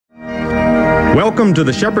Welcome to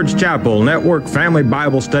the Shepherd's Chapel Network Family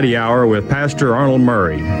Bible Study Hour with Pastor Arnold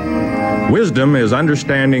Murray. Wisdom is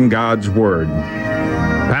understanding God's Word.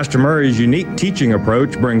 Pastor Murray's unique teaching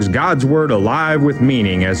approach brings God's Word alive with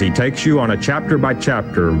meaning as he takes you on a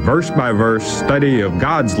chapter-by-chapter, verse-by-verse study of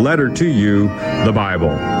God's letter to you, the Bible.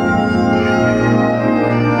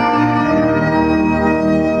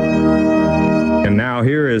 And now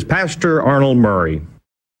here is Pastor Arnold Murray.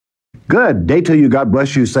 Good day to you. God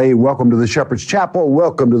bless you. Say welcome to the Shepherd's Chapel.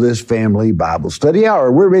 Welcome to this family Bible study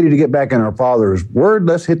hour. We're ready to get back in our Father's Word.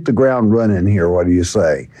 Let's hit the ground running here. What do you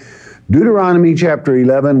say? Deuteronomy chapter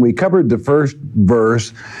 11, we covered the first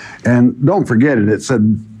verse, and don't forget it. It said,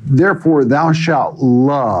 therefore thou shalt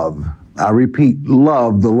love, I repeat,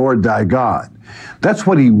 love the Lord thy God. That's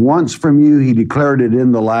what he wants from you. He declared it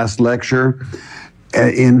in the last lecture,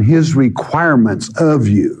 in his requirements of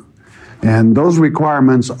you. And those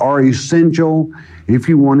requirements are essential if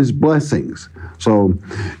you want his blessings. So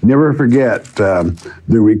never forget the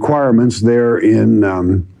requirements there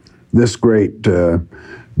in this great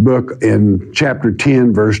book in chapter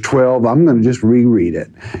 10, verse 12. I'm going to just reread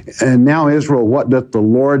it. And now, Israel, what doth the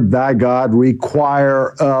Lord thy God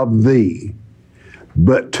require of thee?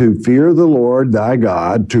 But to fear the Lord thy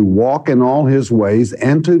God, to walk in all his ways,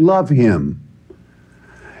 and to love him,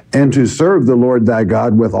 and to serve the Lord thy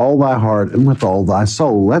God with all thy heart and with all thy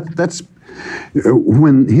soul. That's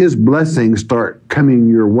when his blessings start coming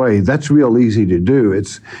your way. That's real easy to do.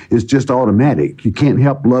 It's just automatic. You can't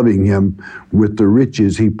help loving him with the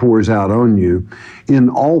riches he pours out on you in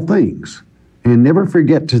all things. And never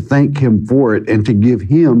forget to thank him for it and to give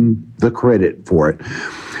him the credit for it.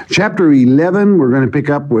 Chapter 11, we're going to pick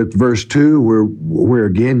up with verse 2, where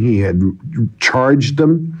again he had charged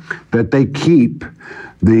them that they keep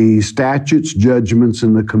the statutes, judgments,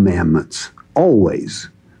 and the commandments. Always.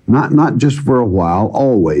 Not just for a while,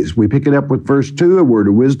 always. We pick it up with verse 2, a word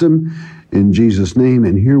of wisdom in Jesus' name,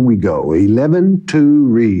 and here we go.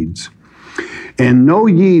 11:2 reads, and know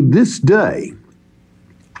ye this day,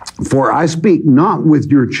 for I speak not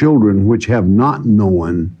with your children which have not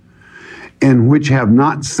known, and which have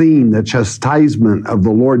not seen the chastisement of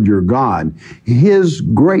the Lord your God, his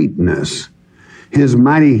greatness, his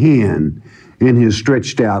mighty hand, in his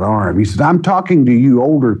stretched out arm. He said, I'm talking to you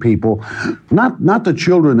older people, not the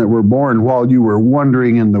children that were born while you were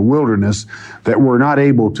wandering in the wilderness, that were not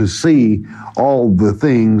able to see all the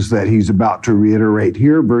things that he's about to reiterate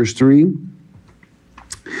here. Verse 3,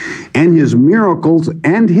 and his miracles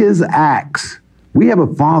and his acts. We have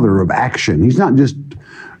a Father of action. He's not just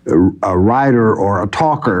a writer or a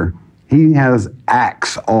talker. He has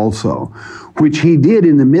acts also, which he did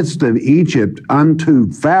in the midst of Egypt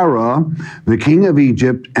unto Pharaoh, the king of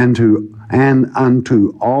Egypt, and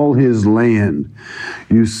unto all his land.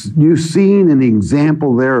 You've seen an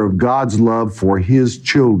example there of God's love for his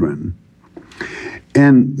children.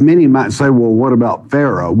 And many might say, well, what about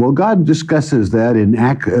Pharaoh? Well, God discusses that in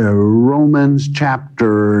Romans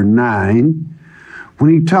chapter 9, when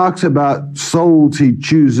he talks about souls he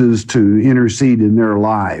chooses to intercede in their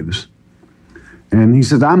lives. And he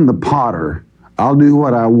says, I'm the potter. I'll do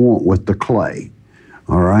what I want with the clay.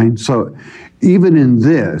 All right? So even in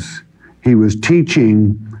this, he was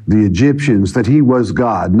teaching the Egyptians that he was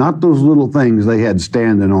God, not those little things they had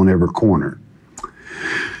standing on every corner.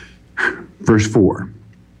 Verse 4.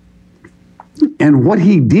 And what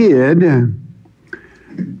he did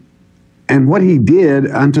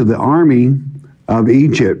unto the army of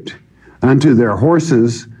Egypt, unto their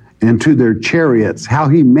horses, and to their chariots, how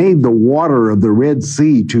he made the water of the Red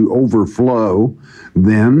Sea to overflow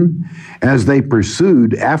them as they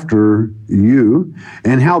pursued after you,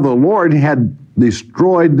 and how the Lord had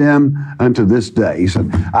destroyed them unto this day. He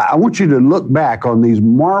said, I want you to look back on these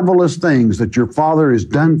marvelous things that your Father has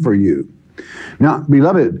done for you. Now,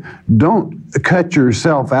 beloved, don't cut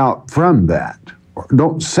yourself out from that.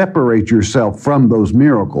 Don't separate yourself from those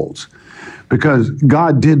miracles, because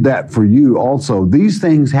God did that for you also. These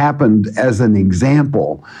things happened as an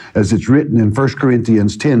example, as it's written in 1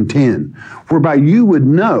 Corinthians 10:10, whereby you would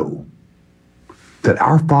know that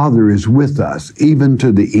our Father is with us even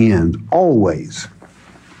to the end, always.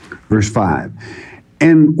 Verse 5,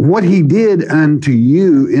 and what he did unto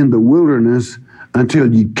you in the wilderness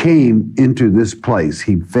until you came into this place.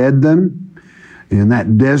 He fed them in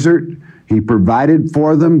that desert. He provided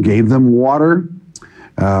for them, gave them water,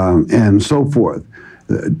 and so forth.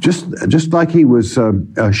 Just like he was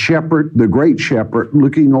a shepherd, the great shepherd,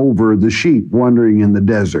 looking over the sheep wandering in the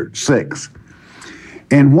desert. 6.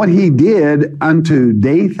 And what he did unto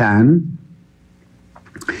Dathan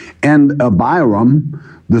and Abiram,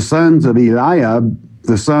 the sons of Eliab,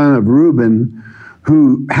 the son of Reuben,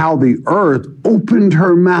 how the earth opened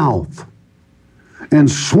her mouth and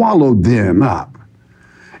swallowed them up,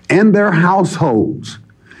 and their households,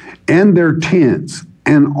 and their tents,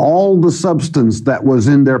 and all the substance that was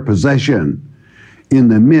in their possession in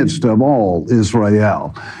the midst of all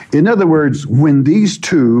Israel. In other words, when these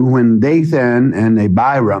two, when Dathan and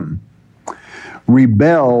Abiram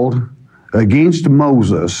rebelled against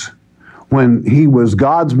Moses, when he was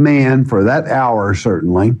God's man for that hour,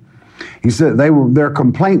 certainly, he said their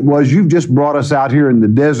complaint was, you've just brought us out here in the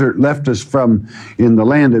desert, left us in the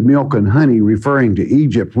land of milk and honey, referring to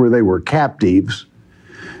Egypt where they were captives,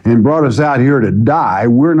 and brought us out here to die.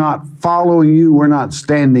 We're not following you. We're not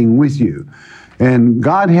standing with you. And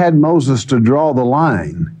God had Moses to draw the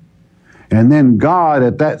line. And then God,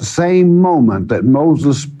 at that same moment that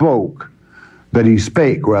Moses spoke, the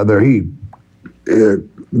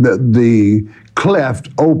cleft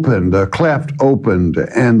opened,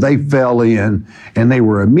 and they fell in, and they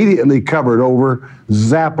were immediately covered over.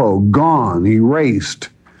 Zappo, gone, erased,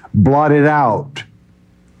 blotted out.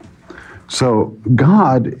 So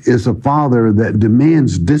God is a Father that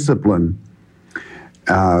demands discipline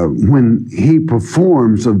when He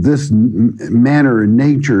performs of this manner and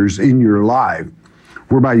natures in your life,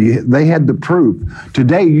 whereby they had the proof.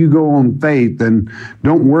 Today you go on faith, and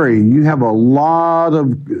don't worry, you have a lot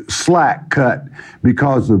of slack cut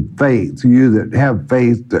because of faith. You that have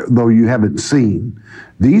faith, though you haven't seen.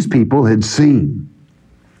 These people had seen.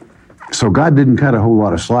 So God didn't cut a whole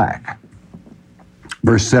lot of slack.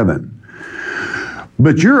 Verse 7.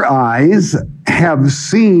 But your eyes have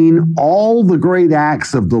seen all the great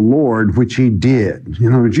acts of the Lord which He did.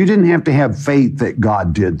 In other words, you didn't have to have faith that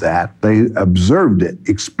God did that. They observed it,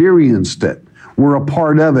 experienced it, were a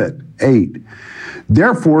part of it. 8.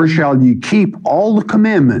 Therefore shall ye keep all the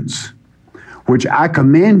commandments which I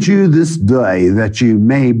command you this day, that you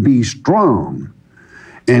may be strong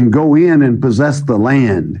and go in and possess the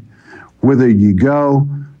land, whither ye go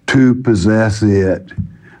to possess it.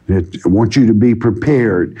 I want you to be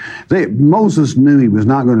prepared. Moses knew he was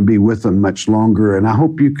not going to be with them much longer, and I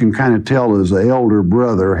hope you can kind of tell as an elder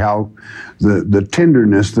brother how the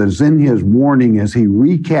tenderness that's in his warning as he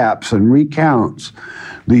recaps and recounts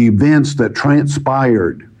the events that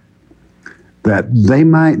transpired, that they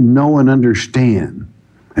might know and understand.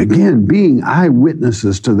 Again, being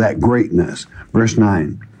eyewitnesses to that greatness. Verse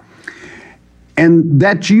 9. And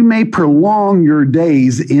that you may prolong your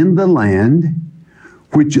days in the land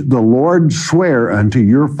which the Lord sware unto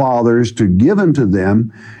your fathers to give unto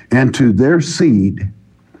them and to their seed,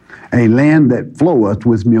 a land that floweth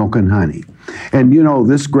with milk and honey. And you know,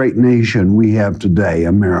 this great nation we have today,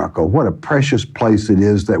 America, what a precious place it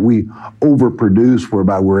is that we overproduce,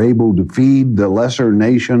 whereby we're able to feed the lesser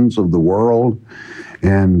nations of the world.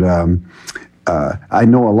 And I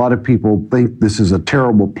know a lot of people think this is a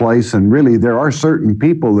terrible place, and really there are certain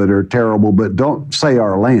people that are terrible, but don't say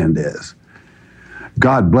our land is.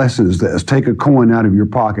 God blesses this. Take a coin out of your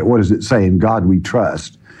pocket. What does it say? In God we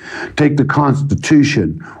trust. Take the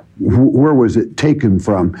Constitution. Where was it taken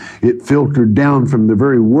from? It filtered down from the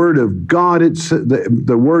very Word of God,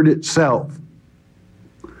 the Word itself,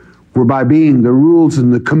 whereby being the rules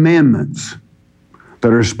and the commandments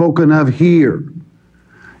that are spoken of here,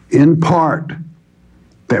 in part,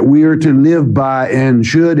 that we are to live by and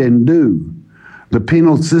should and do. The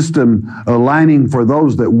penal system aligning for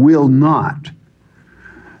those that will not.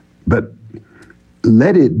 But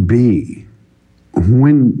let it be,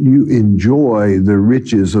 when you enjoy the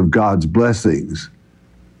riches of God's blessings,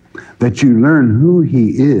 that you learn who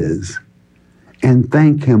He is and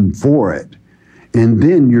thank Him for it. And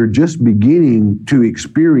then you're just beginning to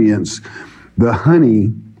experience the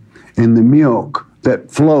honey and the milk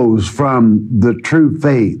that flows from the true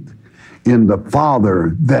faith in the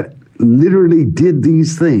Father that literally did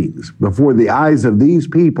these things before the eyes of these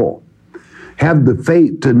people. Have the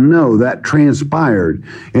faith to know that transpired,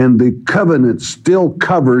 and the covenant still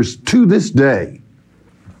covers to this day.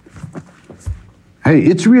 Hey,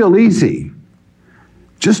 it's real easy.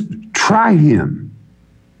 Just try Him.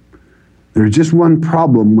 There's just one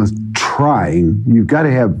problem with trying. You've got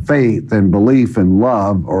to have faith and belief and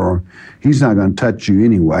love, or He's not going to touch you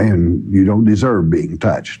anyway, and you don't deserve being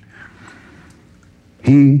touched.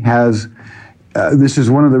 He has... this is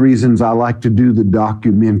one of the reasons I like to do the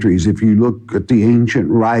documentaries. If you look at the ancient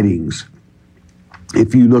writings,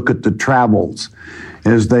 if you look at the travels,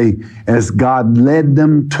 as God led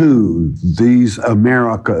them to these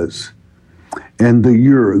Americas and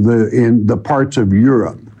in the parts of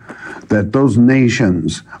Europe, that those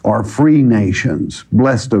nations are free nations,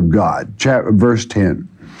 blessed of God. Verse 10.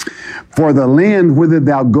 For the land whither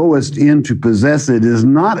thou goest in to possess it is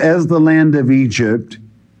not as the land of Egypt,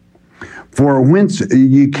 for from whence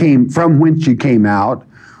you came out,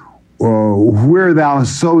 where thou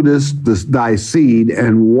sowedest thy seed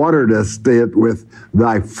and wateredest it with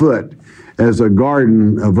thy foot as a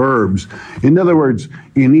garden of herbs. In other words,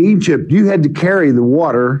 in Egypt, you had to carry the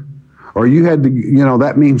water, or you had to,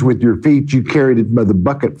 that means with your feet, you carried it by the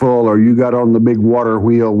bucket full, or you got on the big water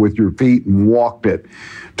wheel with your feet and walked it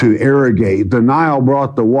to irrigate. The Nile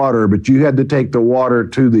brought the water, but you had to take the water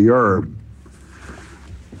to the herb.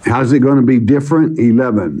 How's it going to be different?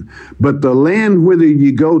 11. But the land whither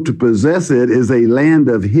ye go to possess it is a land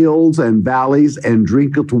of hills and valleys and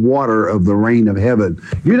drinketh water of the rain of heaven.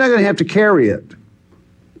 You're not going to have to carry it.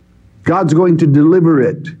 God's going to deliver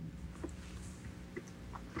it.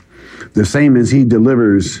 The same as he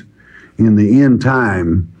delivers in the end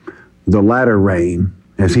time the latter rain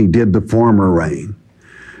as he did the former rain.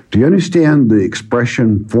 Do you understand the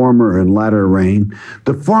expression former and latter rain?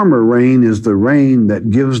 The former rain is the rain that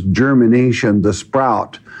gives germination, the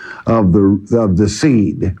sprout of the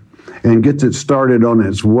seed, and gets it started on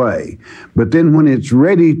its way. But then when it's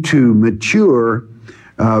ready to mature,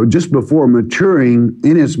 just before maturing,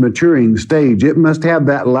 in its maturing stage, it must have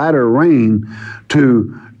that latter rain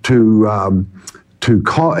to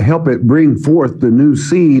help it bring forth the new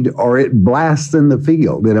seed, or it blasts in the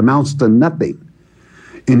field. It amounts to nothing.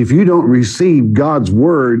 And if you don't receive God's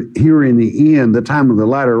word here in the end, the time of the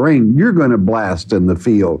latter rain, you're going to blast in the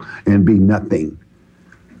field and be nothing.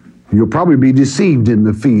 You'll probably be deceived in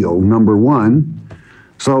the field, number one.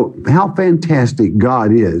 So how fantastic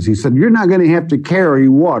God is. He said, you're not going to have to carry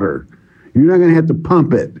water. You're not going to have to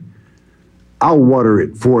pump it. I'll water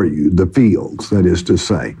it for you, the fields, that is to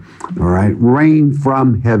say. All right, rain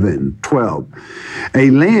from heaven. 12.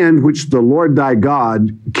 A land which the Lord thy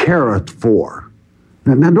God careth for.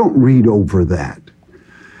 Now don't read over that.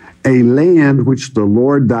 A land which the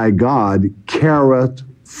Lord thy God careth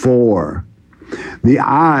for. The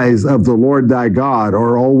eyes of the Lord thy God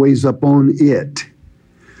are always upon it,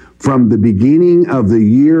 from the beginning of the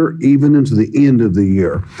year even into the end of the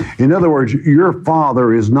year. In other words, your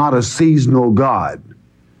Father is not a seasonal God,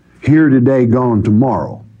 here today, gone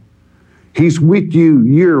tomorrow. He's with you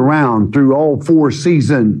year-round through all 4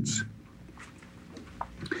 seasons,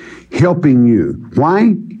 helping you.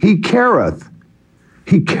 Why? He careth.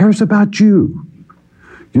 He cares about you.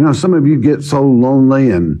 Some of you get so lonely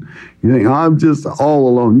and you think, I'm just all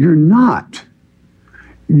alone. You're not.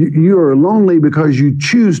 You are lonely because you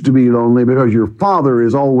choose to be lonely, because your Father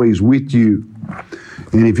is always with you.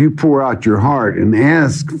 And if you pour out your heart and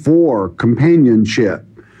ask for companionship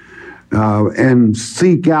and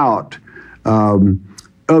seek out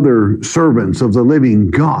other servants of the living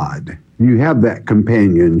God, you have that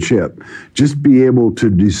companionship. Just be able to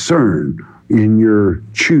discern in your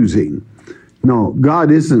choosing. No,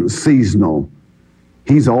 God isn't seasonal.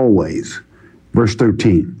 He's always. Verse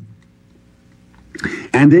 13.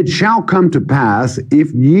 And it shall come to pass,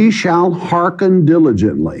 if ye shall hearken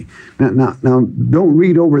diligently. Now, don't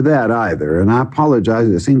read over that either. And I apologize,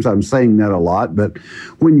 it seems I'm saying that a lot. But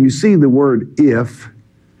when you see the word if,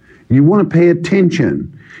 you want to pay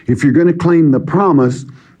attention. If you're going to claim the promise,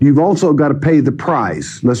 you've also got to pay the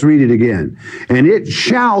price. Let's read it again. And it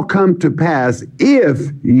shall come to pass,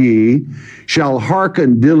 if ye shall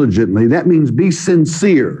hearken diligently. That means be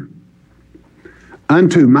sincere.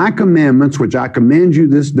 Unto my commandments, which I command you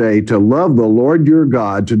this day, to love the Lord your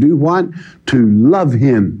God, to do what? To love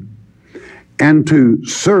him and to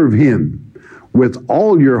serve him with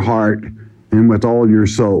all your heart and with all your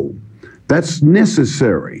soul. That's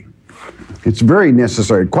necessary. It's very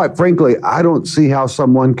necessary. Quite frankly, I don't see how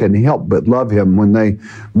someone can help but love him when they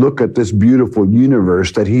look at this beautiful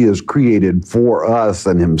universe that he has created for us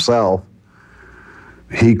and himself.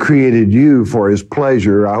 He created you for his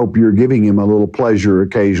pleasure. I hope you're giving him a little pleasure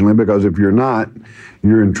occasionally, because if you're not,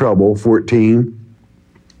 you're in trouble. 14.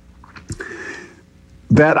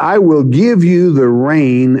 That I will give you the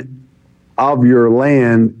rain of your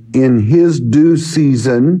land in his due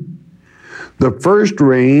season, the first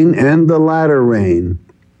rain and the latter rain,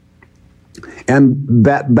 and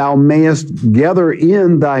that thou mayest gather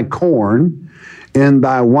in thy corn and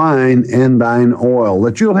thy wine and thine oil,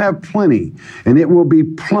 that you'll have plenty, and it will be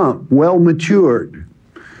plump, well matured,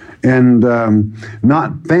 and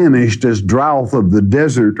not famished as drought of the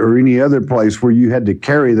desert or any other place where you had to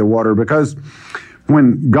carry the water. Because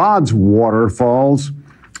when God's water falls,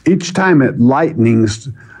 each time it lightnings,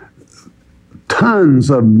 tons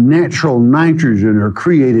of natural nitrogen are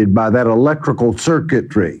created by that electrical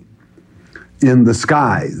circuitry in the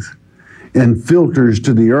skies. and filters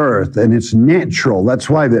to the earth, and it's natural. That's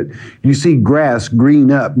why that you see grass green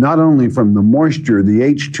up, not only from the moisture, the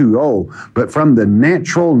H2O, but from the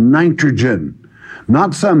natural nitrogen,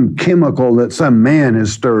 not some chemical that some man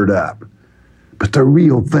has stirred up, but the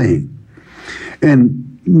real thing.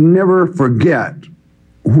 And never forget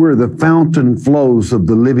where the fountain flows of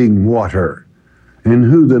the living water and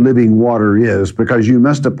who the living water is, because you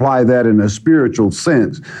must apply that in a spiritual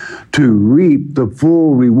sense to reap the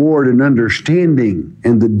full reward and understanding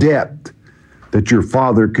and the depth that your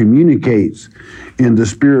Father communicates in the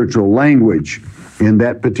spiritual language in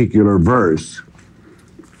that particular verse.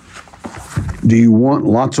 Do you want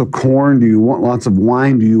lots of corn? Do you want lots of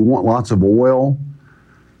wine? Do you want lots of oil?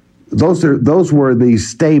 Those were the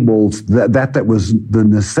staples that was the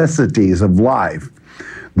necessities of life.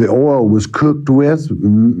 The oil was cooked with,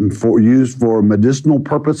 used for medicinal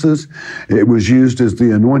purposes. It was used as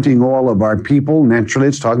the anointing oil of our people. Naturally,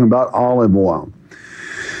 it's talking about olive oil.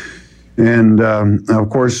 And of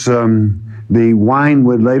course, the wine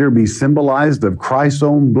would later be symbolized of Christ's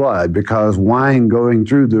own blood, because wine going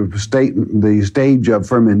through the stage of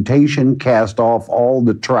fermentation cast off all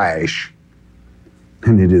the trash,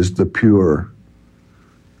 and it is the pure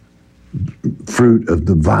fruit of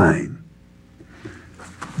the vine,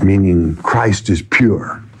 meaning Christ is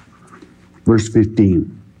pure. Verse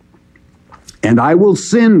 15, and I will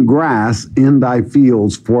send grass in thy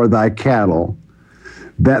fields for thy cattle,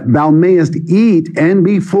 that thou mayest eat and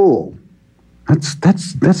be full.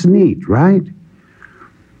 That's neat, right?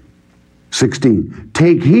 16,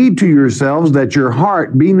 take heed to yourselves that your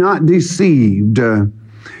heart be not deceived,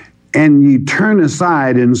 and ye turn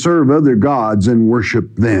aside and serve other gods and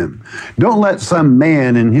worship them. Don't let some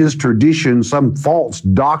man in his tradition, some false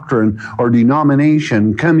doctrine or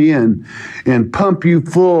denomination come in and pump you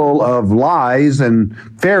full of lies and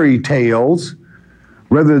fairy tales,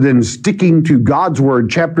 rather than sticking to God's word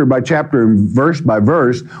chapter by chapter and verse by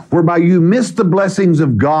verse, whereby you miss the blessings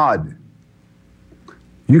of God.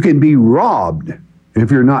 You can be robbed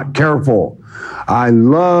if you're not careful. I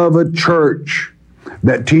love a church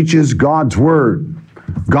that teaches God's word,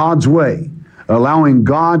 God's way, allowing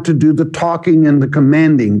God to do the talking and the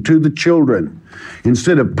commanding to the children,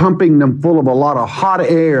 instead of pumping them full of a lot of hot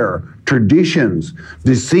air, traditions,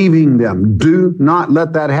 deceiving them. Do not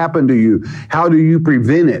let that happen to you. How do you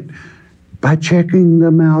prevent it? By checking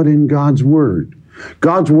them out in God's word.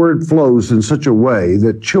 God's word flows in such a way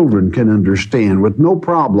that children can understand with no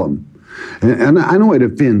problem. And I know it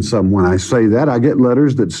offends some when I say that. I get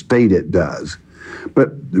letters that state it does.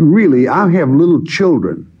 But really, I have little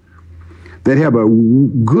children that have a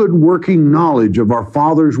good working knowledge of our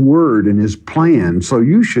Father's word and his plan. So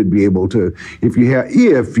you should be able to, if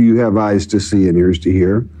you have eyes to see and ears to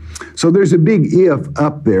hear. So there's a big if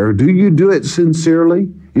up there. Do you do it sincerely?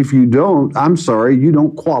 If you don't, I'm sorry, you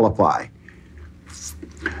don't qualify.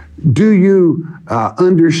 Do you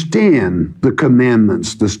understand the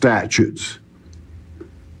commandments, the statutes?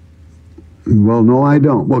 Well, no, I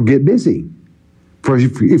don't. Well, get busy. For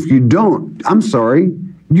if you don't, I'm sorry,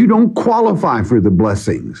 you don't qualify for the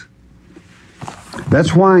blessings.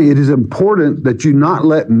 That's why it is important that you not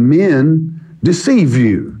let men deceive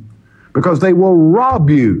you, because they will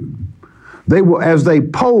rob you. They will, as they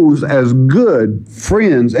pose as good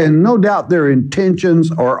friends, and no doubt their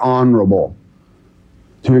intentions are honorable.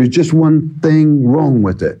 There's just one thing wrong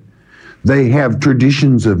with it. They have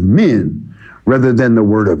traditions of men rather than the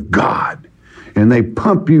Word of God. And they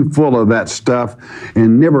pump you full of that stuff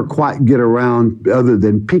and never quite get around other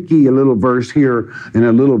than picky a little verse here and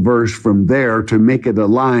a little verse from there to make it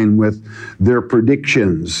align with their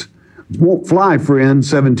predictions. Won't fly, friend.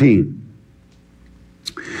 17.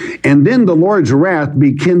 And then the Lord's wrath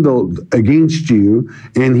be kindled against you,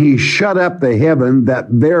 and he shut up the heaven that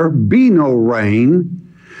there be no rain,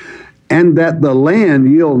 and that the land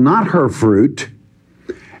yield not her fruit,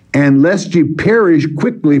 and lest ye perish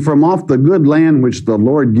quickly from off the good land which the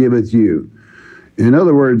Lord giveth you. In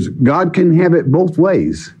other words, God can have it both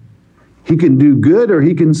ways. He can do good or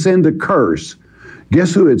he can send a curse.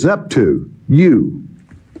 Guess who it's up to? You.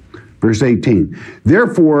 Verse 18.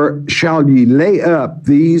 Therefore shall ye lay up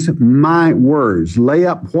these my words. Lay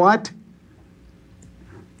up what?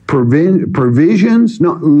 Provisions?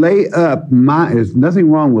 No, lay up my, there's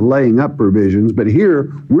nothing wrong with laying up provisions, but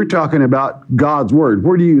here we're talking about God's word.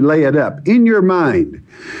 Where do you lay it up? In your mind.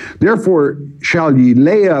 Therefore shall ye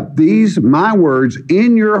lay up these my words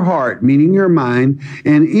in your heart, meaning your mind,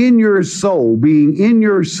 and in your soul, being in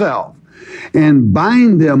yourself. and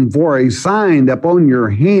bind them for a sign upon your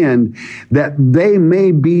hand, that they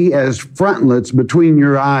may be as frontlets between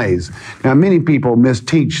your eyes. Now, many people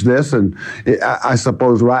misteach this, and I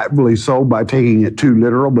suppose rightfully so by taking it too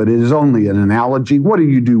literal, but it is only an analogy. What do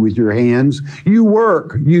you do with your hands? You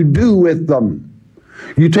work, you do with them.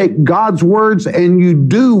 You take God's words and you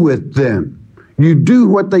do with them. You do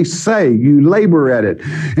what they say. You labor at it.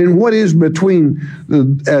 And what is between,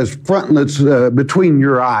 as frontlets between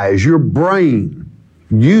your eyes? Your brain.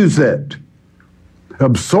 Use it.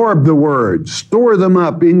 Absorb the words. Store them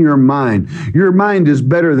up in your mind. Your mind is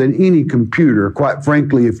better than any computer, quite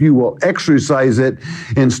frankly, if you will exercise it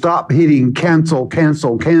and stop hitting cancel,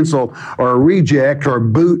 cancel, cancel, or reject, or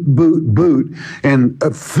boot, boot, boot, and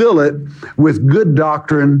fill it with good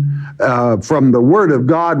doctrine from the Word of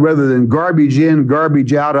God rather than garbage in,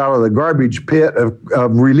 garbage out of the garbage pit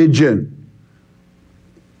of religion.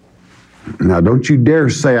 Now, don't you dare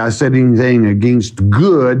say I said anything against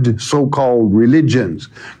good so-called religions.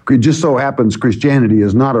 It just so happens Christianity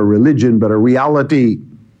is not a religion, but a reality.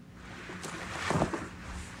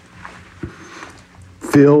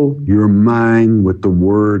 Fill your mind with the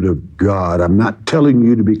Word of God. I'm not telling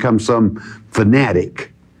you to become some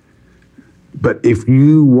fanatic, but if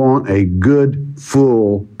you want a good,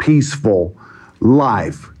 full, peaceful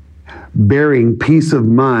life, bearing peace of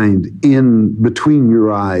mind in between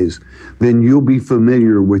your eyes, then you'll be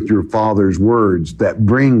familiar with your Father's words that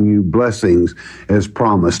bring you blessings as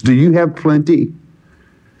promised. Do you have plenty?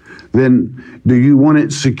 Then do you want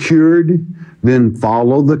it secured? Then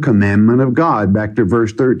follow the commandment of God. Back to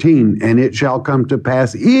verse 13. And it shall come to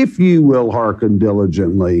pass if you will hearken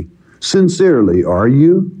diligently. Sincerely, are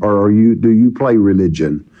you? Or do you play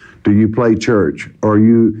religion? Do you play church? Are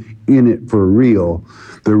you in it for real?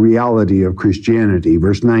 The reality of Christianity.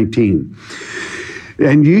 Verse 19.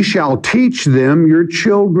 And ye shall teach them your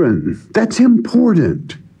children. That's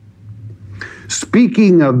important.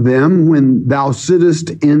 Speaking of them when thou sittest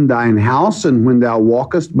in thine house, and when thou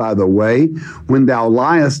walkest by the way, when thou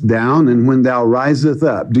liest down, and when thou riseth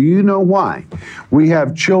up. Do you know why we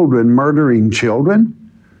have children murdering children?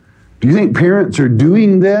 Do you think parents are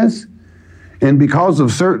doing this? And because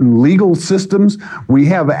of certain legal systems, we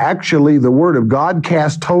have actually the Word of God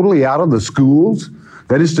cast totally out of the schools.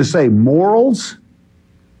 That is to say, morals.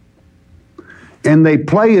 And they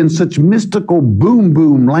play in such mystical boom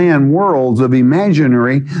boom land worlds of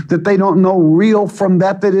imaginary that they don't know real from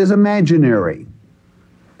that is imaginary.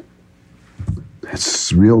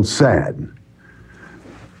 That's real sad.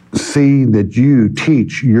 See that you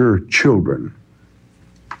teach your children.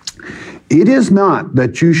 It is not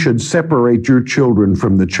that you should separate your children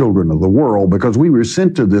from the children of the world, because we were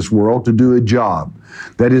sent to this world to do a job.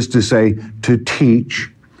 That is to say, to teach,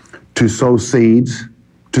 to sow seeds,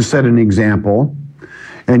 to set an example.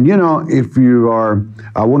 And you know, if you are,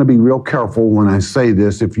 I want to be real careful when I say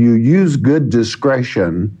this, if you use good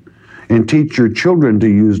discretion and teach your children to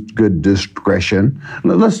use good discretion,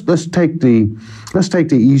 let's take the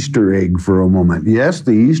Easter egg for a moment. Yes,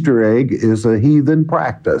 the Easter egg is a heathen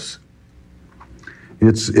practice.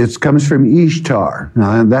 It comes from Ishtar.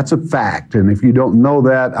 Now, that's a fact, and if you don't know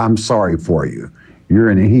that, I'm sorry for you. You're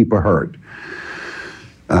in a heap of hurt.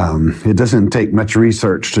 It doesn't take much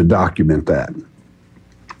research to document that.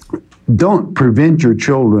 Don't prevent your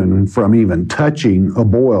children from even touching a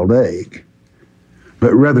boiled egg,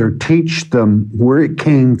 but rather teach them where it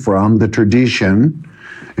came from, the tradition,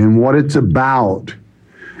 and what it's about.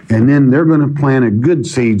 And then they're going to plant a good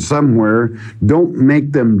seed somewhere. Don't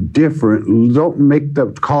make them different.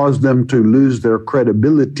 Don't cause them to lose their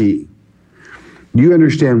credibility. You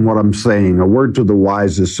understand what I'm saying. A word to the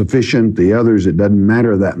wise is sufficient. The others, it doesn't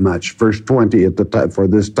matter that much. Verse 20 for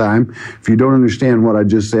this time. If you don't understand what I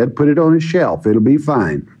just said, put it on a shelf. It'll be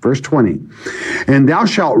fine. Verse 20. And thou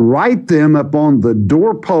shalt write them upon the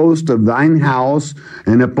doorpost of thine house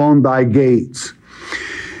and upon thy gates.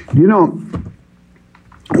 You know,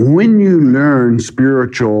 when you learn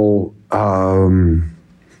spiritual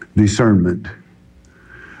discernment,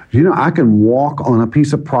 you know, I can walk on a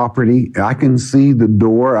piece of property, I can see the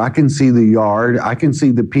door, I can see the yard, I can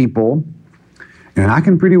see the people, and I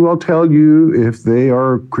can pretty well tell you if they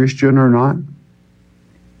are Christian or not.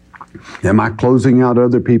 Am I closing out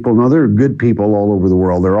other people? No, there are good people all over the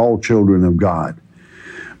world. They're all children of God.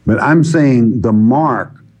 But I'm saying the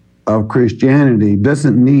mark of Christianity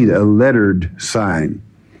doesn't need a lettered sign.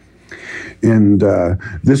 And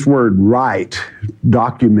this word "write"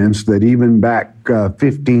 documents that even back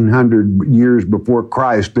 1,500 years before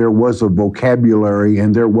Christ, there was a vocabulary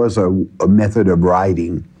and there was a method of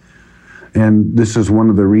writing. And this is one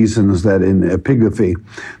of the reasons that in epigraphy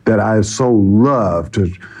that I so love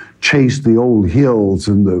to chase the old hills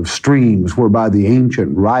and the streams whereby the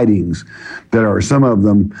ancient writings that are some of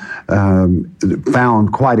them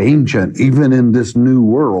found quite ancient, even in this new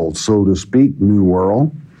world, so to speak, new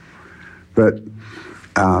world. But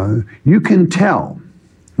you can tell.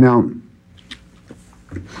 Now,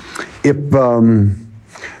 if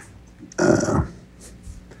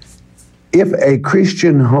a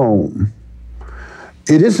Christian home,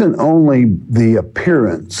 it isn't only the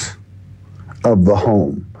appearance of the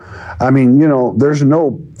home. I mean, you know, there's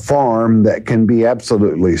no farm that can be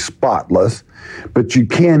absolutely spotless, but you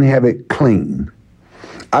can have it clean.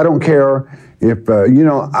 I don't care if, you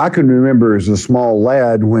know, I can remember as a small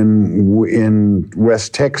lad when in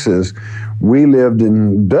West Texas, we lived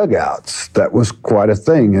in dugouts. That was quite a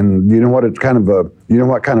thing. And you know what kind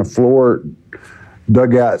of floor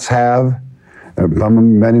dugouts have?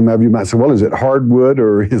 Many of you might say, well, is it hardwood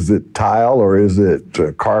or is it tile or is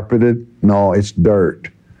it carpeted? No, it's dirt.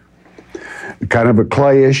 Kind of a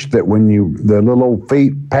clayish that when the little old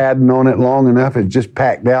feet padding on it long enough, it just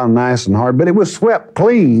packed down nice and hard, but it was swept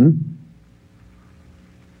clean.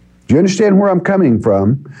 Do you understand where I'm coming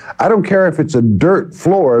from? I don't care if it's a dirt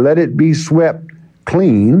floor, let it be swept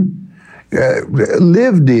clean,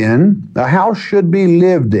 lived in. A house should be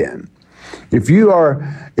lived in. If you are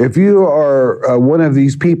one of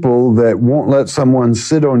these people that won't let someone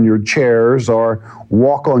sit on your chairs or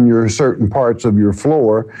walk on your certain parts of your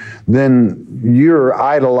floor, then you're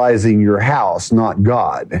idolizing your house, not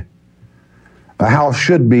God. A house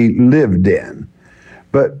should be lived in.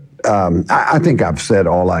 But I think I've said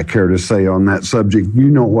all I care to say on that subject. You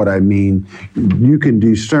know what I mean. You can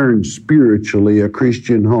discern spiritually a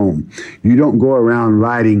Christian home. You don't go around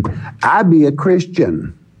writing, I be a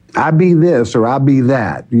Christian. I be this or I be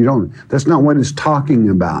that. That's not what it's talking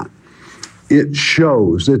about. It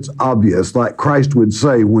shows, it's obvious. Like Christ would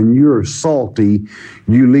say, when you're salty,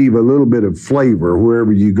 you leave a little bit of flavor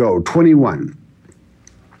wherever you go. 21.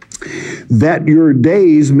 That your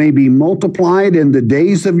days may be multiplied and the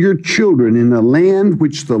days of your children in the land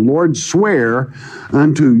which the Lord sware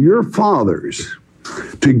unto your fathers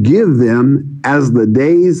to give them as the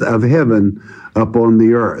days of heaven upon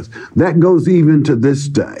the earth. That goes even to this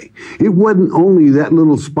day. It wasn't only that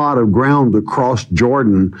little spot of ground across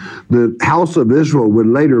Jordan. The house of Israel would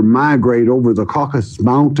later migrate over the Caucasus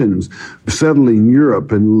Mountains, settling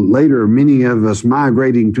Europe, and later many of us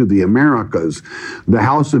migrating to the Americas. The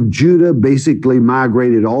house of Judah basically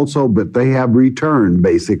migrated also, but they have returned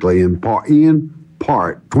basically in part.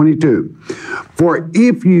 22. For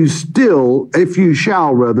if you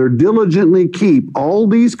shall diligently keep all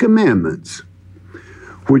these commandments,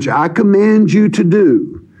 which I command you to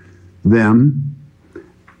do them,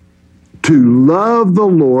 to love the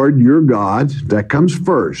Lord your God, that comes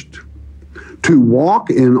first, to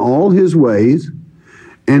walk in all his ways,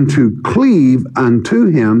 and to cleave unto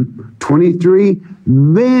him, 23,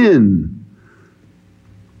 then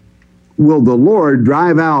will the Lord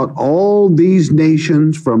drive out all these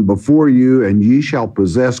nations from before you, and ye shall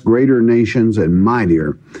possess greater nations and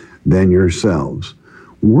mightier than yourselves.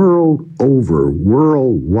 World over,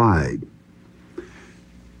 worldwide.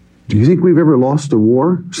 Do you think we've ever lost a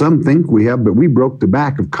war? Some think we have, but we broke the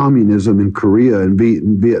back of communism in Korea and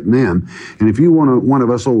Vietnam. And if you want one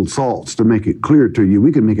of us old salts to make it clear to you,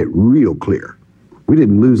 we can make it real clear. We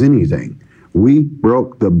didn't lose anything. We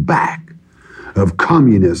broke the back of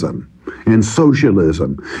communism and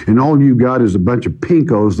socialism. And all you got is a bunch of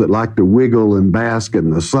pinkos that like to wiggle and bask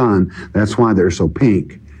in the sun. That's why they're so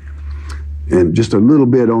pink. And just a little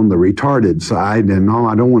bit on the retarded side, and no,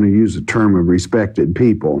 I don't want to use the term of respected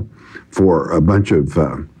people for a bunch of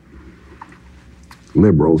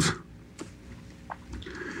liberals,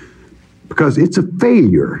 because it's a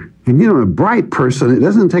failure. And you know, a bright person, it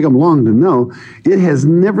doesn't take them long to know, it has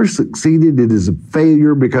never succeeded. It is a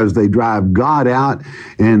failure because they drive God out,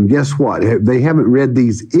 and guess what? They haven't read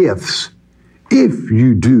these ifs. If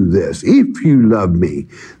you do this, if you love me,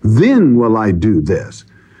 then will I do this.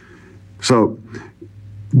 So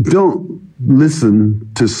don't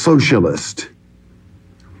listen to socialists.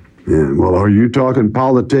 And, well, are you talking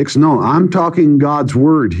politics? No, I'm talking God's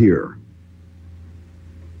word here.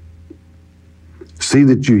 See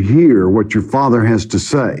that you hear what your Father has to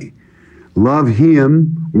say. Love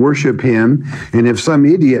him, worship him, and if some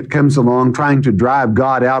idiot comes along trying to drive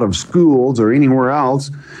God out of schools or anywhere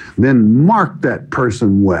else, then mark that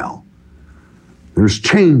person well. There's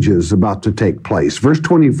changes about to take place. Verse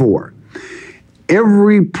 24.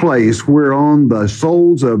 Every place whereon the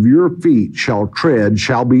soles of your feet shall tread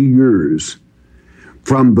shall be yours.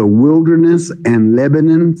 From the wilderness and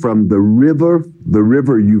Lebanon, from the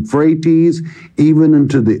river Euphrates, even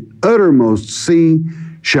unto the uttermost sea,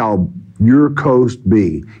 shall your coast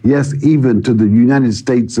be. Yes, even to the United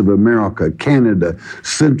States of America, Canada,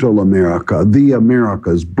 Central America, the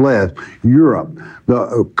Americas, blessed, Europe,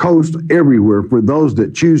 the coast everywhere for those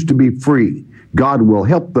that choose to be free. God will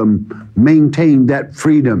help them maintain that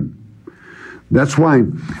freedom. That's why,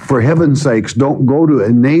 for heaven's sakes, don't go to a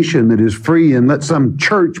nation that is free and let some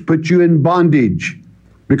church put you in bondage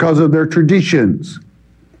because of their traditions.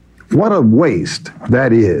 What a waste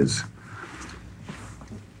that is.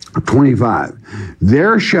 25.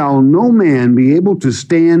 There shall no man be able to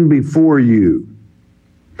stand before you,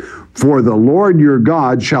 for the Lord your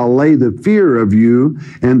God shall lay the fear of you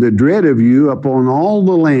and the dread of you upon all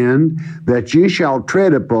the land that ye shall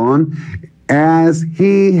tread upon, as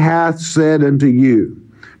he hath said unto you.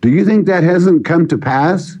 Do you think that hasn't come to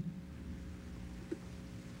pass?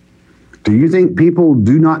 Do you think people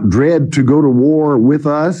do not dread to go to war with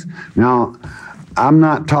us? Now, I'm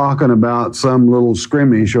not talking about some little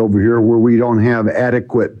skirmish over here where we don't have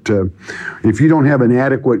adequate, if you don't have an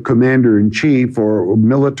adequate commander-in-chief or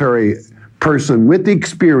military person with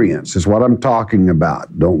experience, is what I'm talking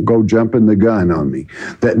about. Don't go jumping the gun on me.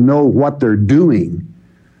 That know what they're doing,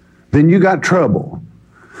 then you got trouble.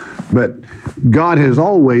 But God has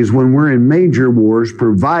always, when we're in major wars,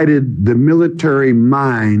 provided the military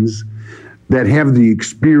minds that have the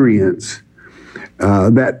experience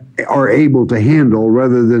that are able to handle,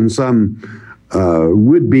 rather than some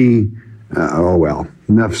would-be, oh well,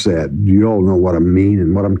 enough said. You all know what I mean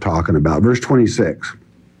and what I'm talking about. Verse 26.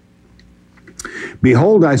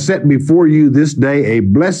 Behold, I set before you this day a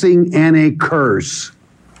blessing and a curse.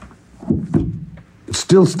 It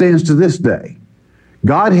still stands to this day.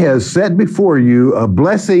 God has set before you a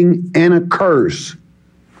blessing and a curse.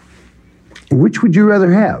 Which would you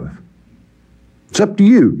rather have? It's up to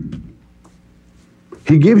you.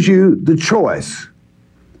 He gives you the choice,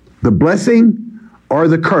 the blessing or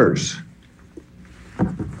the curse.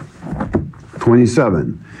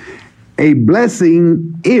 27. A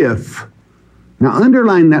blessing if, now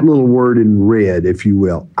underline that little word in red, if you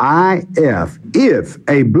will, if,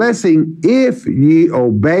 a blessing if ye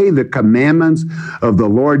obey the commandments of the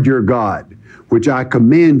Lord your God, which I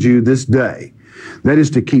command you this day. That is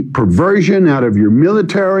to keep perversion out of your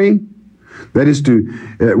military. That is to,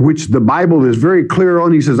 which the Bible is very clear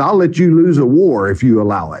on. He says, I'll let you lose a war if you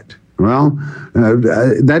allow it. Well,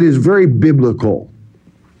 that is very biblical.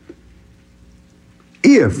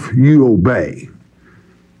 If you obey.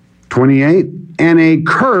 28, and a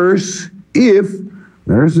curse if,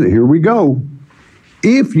 here we go,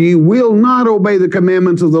 if ye will not obey the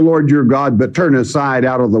commandments of the Lord your God, but turn aside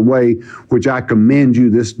out of the way which I command you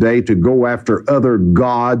this day to go after other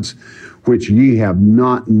gods, which ye have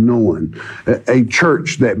not known. A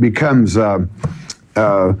church that becomes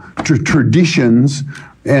traditions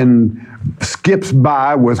and skips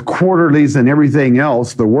by with quarterlies and everything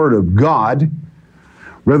else, the Word of God,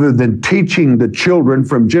 rather than teaching the children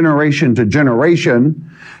from generation to generation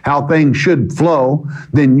how things should flow,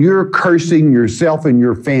 then you're cursing yourself and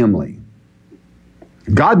your family.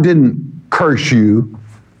 God didn't curse you.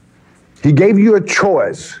 He gave you a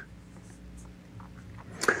choice.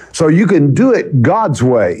 So you can do it God's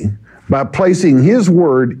way by placing His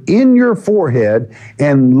Word in your forehead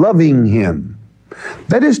and loving Him.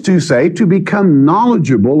 That is to say, to become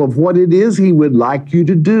knowledgeable of what it is He would like you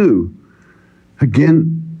to do.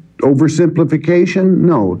 Again, oversimplification?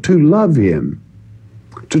 No, to love Him,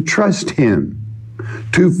 to trust Him,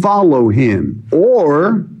 to follow Him.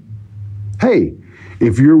 Or, hey,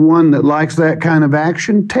 if you're one that likes that kind of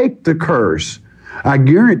action, take the curse. I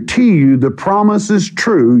guarantee you the promise is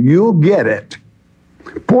true. You'll get it.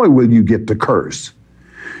 Boy, will you get the curse.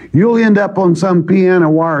 You'll end up on some piano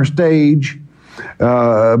wire stage,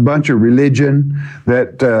 a bunch of religion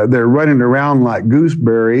that they're running around like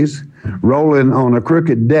gooseberries, rolling on a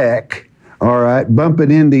crooked deck, all right,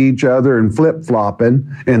 bumping into each other and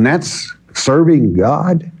flip-flopping, and that's serving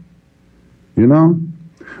God, you know?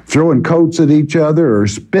 Throwing coats at each other or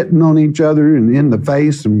spitting on each other and in the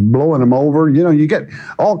face and blowing them over. You know, you get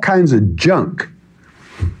all kinds of junk.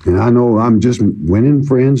 And I know I'm just winning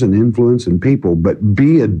friends and influencing people, but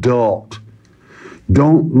be adult.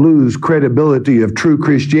 Don't lose credibility of true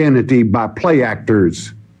Christianity by play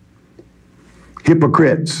actors.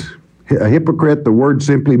 Hypocrites. A hypocrite, the word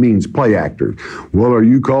simply means play actor. Well, are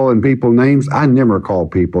you calling people names? I never call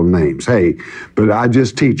people names. Hey, but I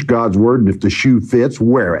just teach God's word, and if the shoe fits,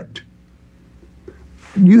 wear it.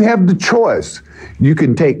 You have the choice. You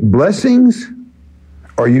can take blessings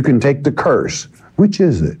or you can take the curse. Which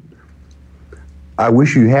is it? I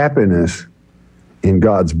wish you happiness in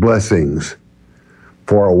God's blessings,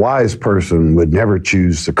 for a wise person would never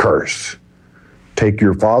choose the curse. Take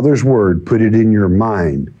your Father's word, put it in your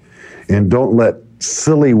mind, and don't let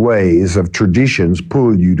silly ways of traditions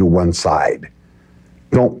pull you to one side.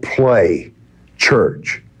 Don't play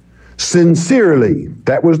church. Sincerely,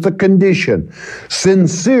 that was the condition.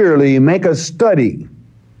 Sincerely make a study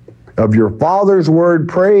of your Father's word,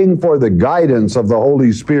 praying for the guidance of the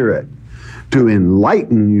Holy Spirit to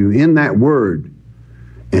enlighten you in that word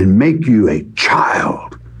and make you a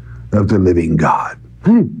child of the living God.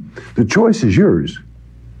 The choice is yours.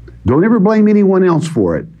 Don't ever blame anyone else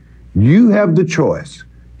for it. You have the choice.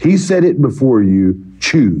 He said it before you.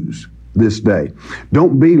 Choose this day.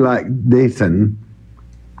 Don't be like Dathan,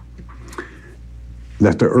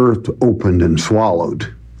 that the earth opened and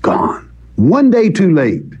swallowed. Gone. One day too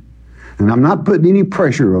late. And I'm not putting any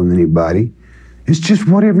pressure on anybody. It's just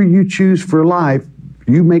whatever you choose for life.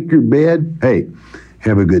 You make your bed. Hey,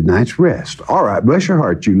 have a good night's rest. All right, bless your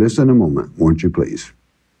heart. You listen a moment, won't you please?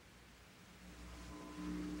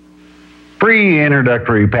 Free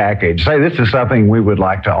introductory package. Say, this is something we would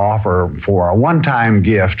like to offer for a one-time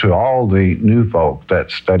gift to all the new folk that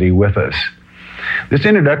study with us. This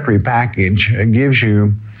introductory package gives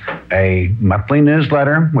you a monthly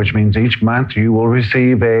newsletter, which means each month you will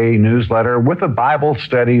receive a newsletter with a Bible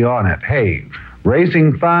study on it. Hey,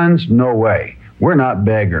 raising funds? No way. We're not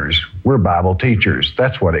beggars. We're Bible teachers.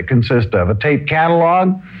 That's what it consists of. A tape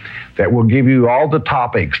catalog that will give you all the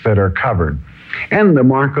topics that are covered. And the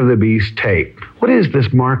Mark of the Beast tape. What is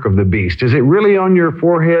this Mark of the Beast? Is it really on your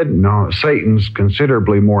forehead? No, Satan's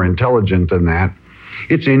considerably more intelligent than that.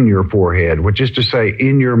 It's in your forehead, which is to say,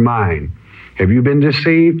 in your mind. Have you been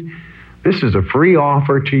deceived? This is a free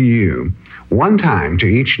offer to you, one time to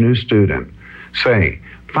each new student. Say,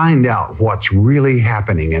 find out what's really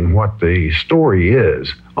happening and what the story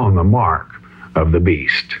is on the Mark of the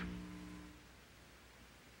Beast.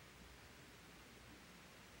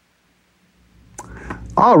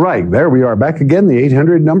 All right, there we are back again, the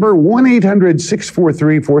 800 number,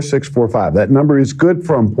 1-800-643-4645. That number is good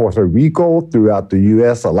from Puerto Rico, throughout the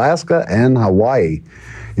U.S., Alaska, and Hawaii.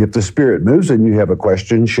 If the Spirit moves and you have a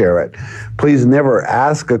question, share it. Please never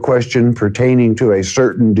ask a question pertaining to a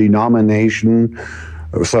certain denomination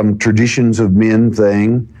or some traditions of men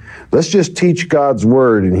thing. Let's just teach God's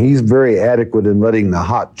Word, and He's very adequate in letting the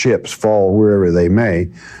hot chips fall wherever they may,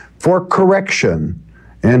 for correction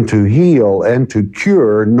and to heal and to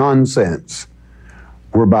cure nonsense,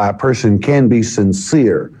 whereby a person can be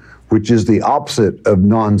sincere, which is the opposite of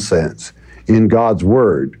nonsense in God's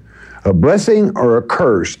Word. A blessing or a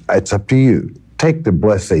curse, it's up to you. Take the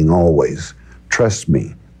blessing always. Trust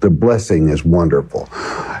me, the blessing is wonderful.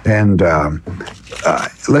 And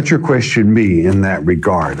let your question be in that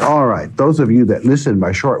regard. All right, those of you that listen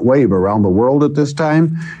by shortwave around the world at this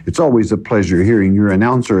time, it's always a pleasure hearing your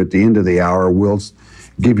announcer at the end of the hour. We'll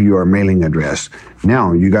give you our mailing address.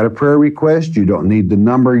 Now, you got a prayer request, you don't need the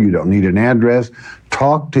number, you don't need an address.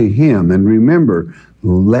 Talk to him, and remember,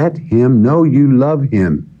 let him know you love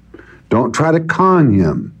him. Don't try to con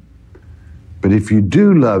him. But if you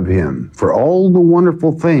do love him for all the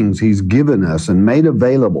wonderful things he's given us and made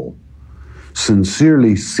available,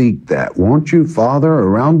 sincerely seek that. Won't you, Father,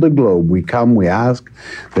 around the globe we come, we ask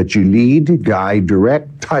that you lead, guide,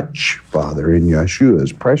 direct, touch, Father, in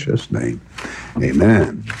Yeshua's precious name.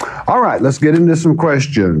 Amen. All right, let's get into some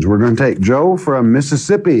questions. We're going to take Joe from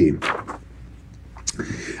Mississippi.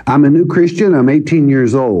 I'm a new Christian. I'm 18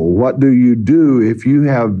 years old. What do you do if you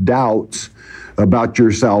have doubts about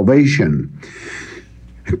your salvation?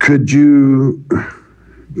 Can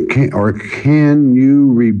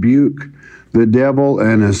you rebuke the devil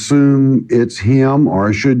and assume it's him,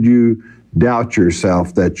 or should you doubt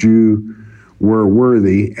yourself that you were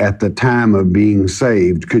worthy at the time of being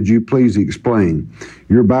saved? Could you please explain?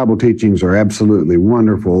 Your Bible teachings are absolutely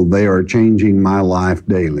wonderful. They are changing my life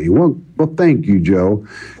daily. Well, thank you, Joe.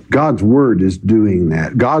 God's Word is doing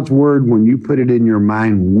that. God's Word, when you put it in your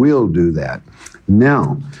mind, will do that.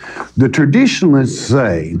 Now, the traditionalists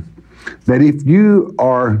say that if you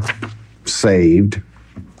are saved,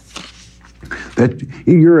 that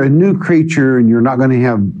you're a new creature and you're not going to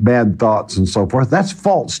have bad thoughts and so forth. That's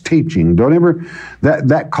false teaching. Don't ever,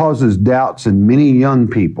 that causes doubts in many young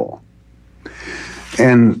people.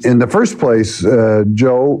 And in the first place,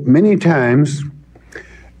 Joe, many times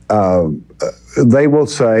they will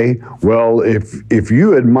say, well, if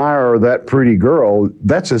you admire that pretty girl,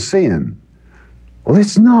 that's a sin. Well,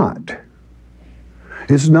 it's not.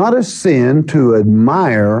 It's not a sin to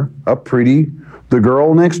admire the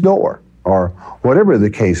girl next door. or whatever the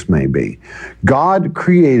case may be. God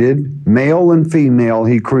created male and female.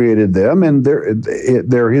 He created them, and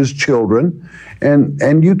they're His children,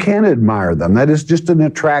 and you can admire them. That is just an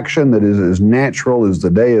attraction that is as natural as the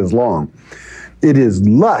day is long. It is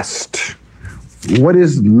lust. What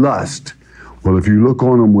is lust? Well, if you look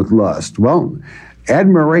on them with lust, well,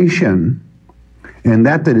 admiration and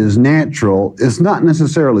that is natural is not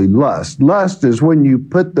necessarily lust. Lust is when you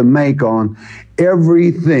put the make on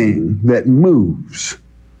everything that moves.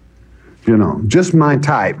 You know, just my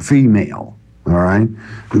type, female, all right?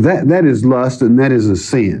 That is lust, and that is a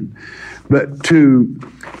sin. But to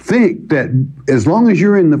think that as long as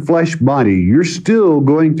you're in the flesh body, you're still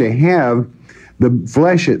going to have the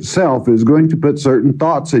flesh itself is going to put certain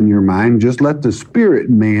thoughts in your mind. Just let the spirit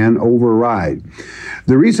man override.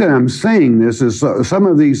 The reason I'm saying this is some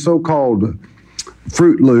of these so-called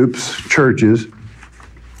Fruit Loops churches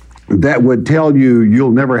that would tell you you'll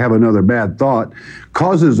never have another bad thought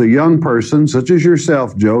causes a young person, such as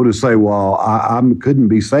yourself, Joe, to say, well, I couldn't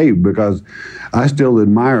be saved because I still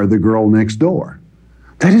admire the girl next door.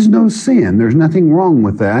 That is no sin. There's nothing wrong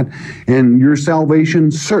with that. And your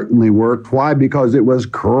salvation certainly worked. Why? Because it was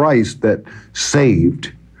Christ that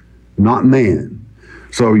saved, not man.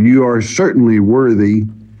 So you are certainly worthy,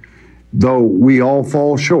 though we all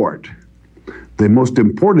fall short. The most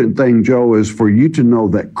important thing, Joe, is for you to know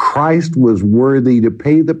that Christ was worthy to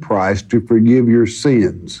pay the price to forgive your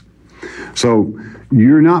sins. So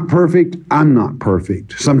you're not perfect. I'm not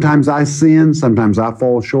perfect. Sometimes I sin. Sometimes I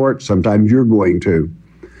fall short. Sometimes you're going to.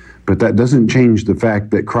 But that doesn't change the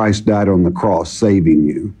fact that Christ died on the cross saving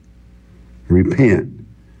you. Repent,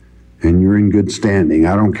 and you're in good standing.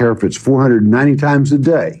 I don't care if it's 490 times a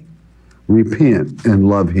day. Repent and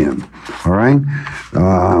love Him. All right?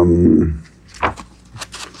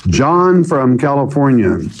 John from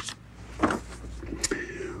California.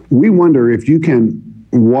 We wonder if you can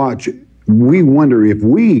watch. We wonder if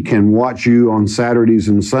we can watch you on Saturdays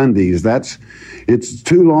and Sundays. It's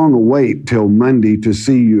too long a wait till Monday to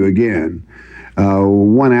see you again.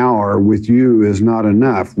 1 hour with you is not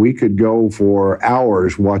enough. We could go for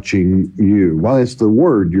hours watching you. Well, it's the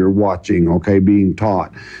Word you're watching, okay, being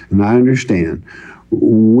taught. And I understand.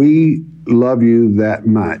 We love you that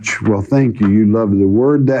much. Well, thank you. You love the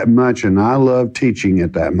Word that much, and I love teaching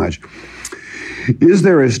it that much. Is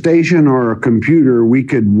there a station or a computer we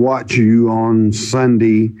could watch you on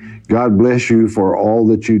Sunday? God bless you for all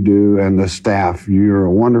that you do and the staff. You're a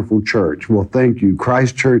wonderful church. Well, thank you.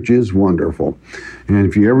 Christ Church is wonderful. And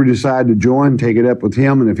if you ever decide to join, take it up with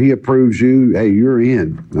Him. And if He approves you, hey, you're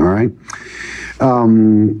in. All right?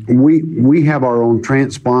 We have our own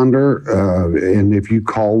transponder, and if you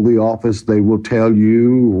call the office, they will tell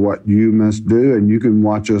you what you must do, and you can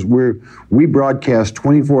watch us. We broadcast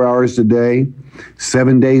 24 hours a day,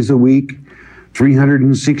 7 days a week,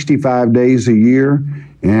 365 days a year,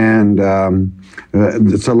 and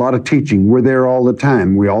it's a lot of teaching. We're there all the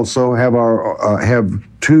time. We also have have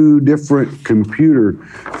 2 different computer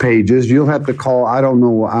pages. You'll have to call. I don't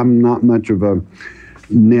know. I'm not much of a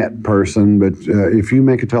net person, but if you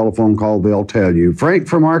make a telephone call, they'll tell you. Frank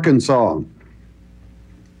from Arkansas.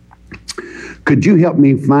 Could you help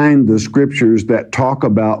me find the scriptures that talk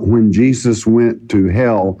about when Jesus went to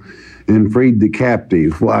hell and freed the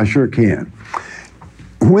captives? Well, I sure can.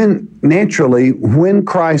 When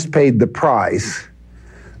Christ paid the price,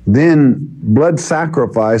 then blood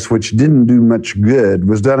sacrifice, which didn't do much good,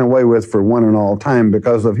 was done away with for one and all time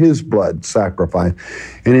because of His blood sacrifice.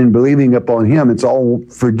 And in believing upon Him, it's all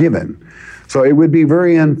forgiven. So it would be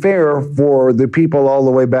very unfair for the people all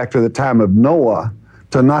the way back to the time of Noah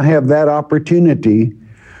to not have that opportunity,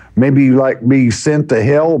 maybe like be sent to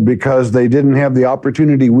hell because they didn't have the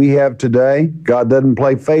opportunity we have today. God doesn't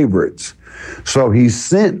play favorites. So He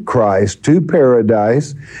sent Christ to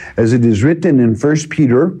paradise, as it is written in 1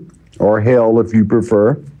 Peter, or hell if you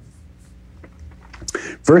prefer.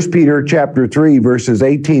 1 Peter chapter 3, verses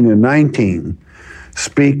 18 and 19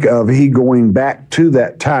 speak of He going back to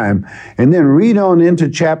that time. And then read on into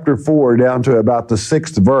chapter 4 down to about the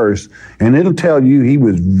 6th verse, and it'll tell you He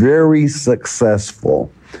was very successful.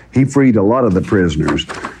 He freed a lot of the prisoners.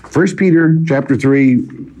 1 Peter chapter 3,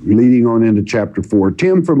 leading on into chapter 4.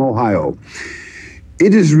 Tim from Ohio.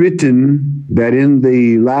 It is written that in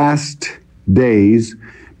the last days,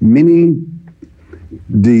 many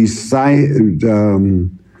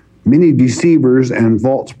deceivers and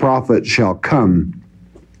false prophets shall come.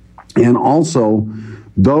 And also,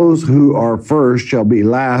 those who are first shall be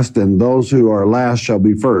last, and those who are last shall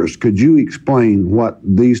be first. Could you explain what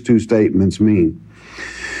these 2 statements mean?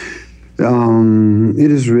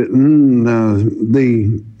 It is written,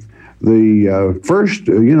 The first,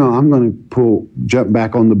 I'm going to jump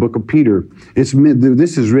back on the book of Peter.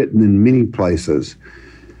 This is written in many places.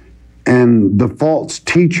 And the false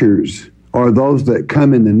teachers are those that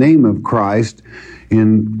come in the name of Christ.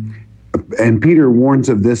 And Peter warns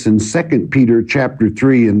of this in 2 Peter chapter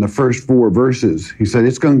 3 in the first 4 verses. He said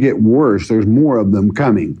it's going to get worse. There's more of them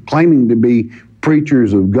coming, claiming to be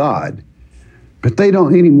preachers of God. But they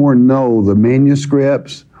don't anymore know the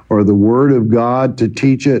manuscripts or the Word of God to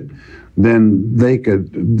teach it. Then they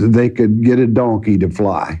could get a donkey to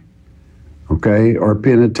fly, okay, or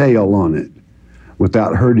pin a tail on it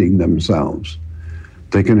without hurting themselves.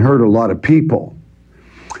 They can hurt a lot of people,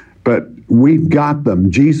 but we've got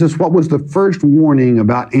them. Jesus, what was the first warning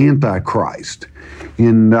about Antichrist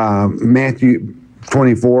in Matthew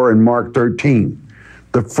 24 and Mark 13?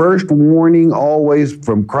 The first warning always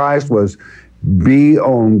from Christ was, be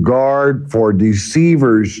on guard for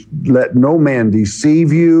deceivers. Let no man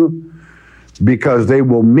deceive you, because they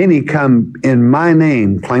will many come in my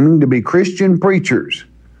name, claiming to be Christian preachers,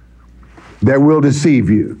 that will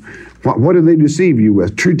deceive you. What do they deceive you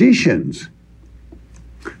with? Traditions.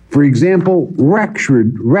 For example, rapture.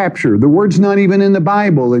 The word's not even in the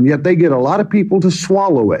Bible, and yet they get a lot of people to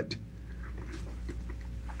swallow it.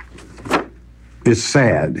 It's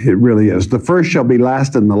sad. It really is. The first shall be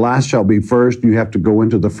last, and the last shall be first. You have to go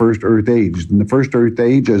into the first earth age. And the first earth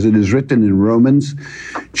age, as it is written in Romans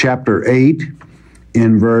chapter 8,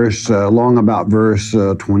 in verse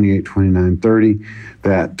 28, 29, 30,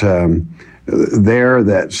 that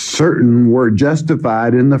certain were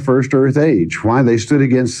justified in the first earth age. Why? They stood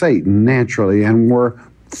against Satan naturally and were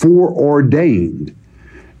foreordained.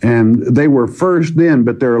 And they were first then,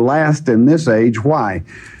 but they're last in this age. Why?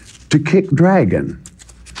 To kick dragon.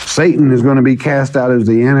 Satan is going to be cast out as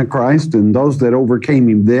the Antichrist, and those that overcame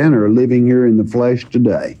him then are living here in the flesh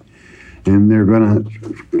today. And they're going to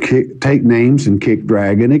take names and kick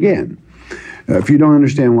dragon again. If you don't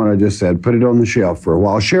understand what I just said, put it on the shelf for a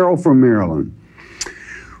while. Cheryl from Maryland.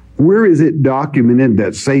 Where is it documented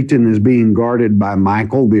that Satan is being guarded by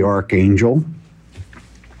Michael, the archangel?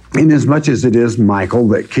 Inasmuch as it is Michael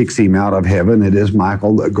that kicks him out of heaven, it is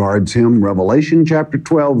Michael that guards him. Revelation chapter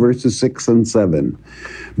 12, verses 6 and 7.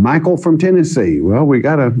 Michael from Tennessee. Well, we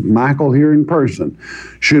got a Michael here in person.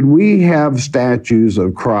 Should we have statues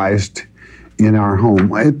of Christ in our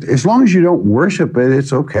home? As long as you don't worship it,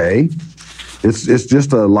 it's okay. It's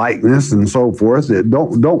just a likeness and so forth.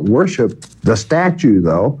 Don't worship the statue,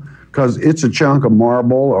 though, because it's a chunk of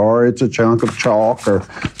marble or it's a chunk of chalk or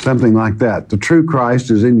something like that. The true Christ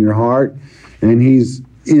is in your heart, and he's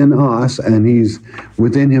in us, and he's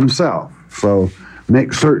within himself. So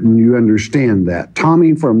make certain you understand that.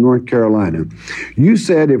 Tommy from North Carolina. You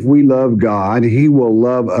said if we love God, he will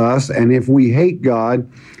love us, and if we hate God,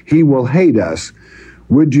 he will hate us.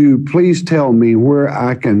 Would you please tell me where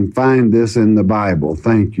I can find this in the Bible?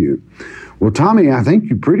 Thank you. Well, Tommy, I think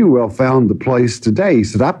you pretty well found the place today. He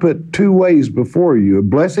said, I put 2 ways before you, a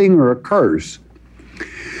blessing or a curse.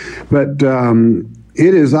 But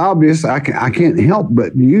it is obvious, I can't help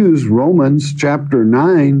but use Romans chapter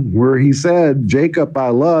 9, where he said, Jacob I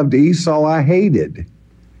loved, Esau I hated.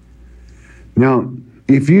 Now,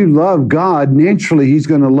 if you love God, naturally he's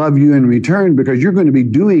going to love you in return, because you're going to be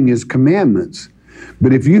doing his commandments.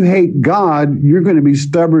 But if you hate God, you're going to be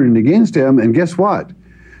stubborn against him, and guess what?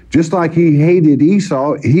 Just like he hated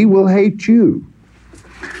Esau, he will hate you.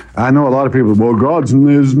 I know a lot of people, well,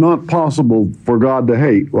 it's not possible for God to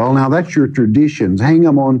hate. Well, now that's your traditions. Hang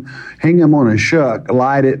them on a shuck,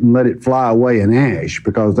 light it, and let it fly away in ash,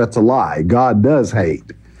 because that's a lie. God does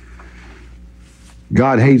hate.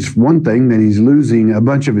 God hates one thing, that he's losing a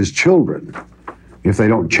bunch of his children if they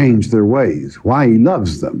don't change their ways. Why? He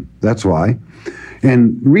loves them. That's why.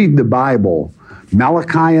 And read the Bible.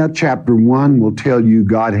 Malachi chapter 1 will tell you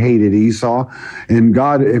God hated Esau. And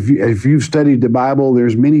God, if you've studied the Bible,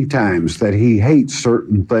 there's many times that he hates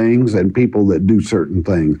certain things and people that do certain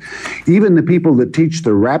things. Even the people that teach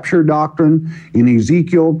the rapture doctrine in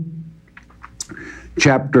Ezekiel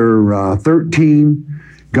chapter 13,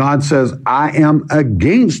 God says, I am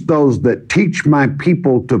against those that teach my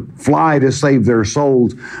people to fly to save their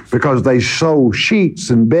souls, because they sew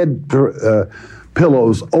sheets and bed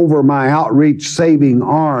pillows over my outreach saving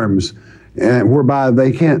arms, whereby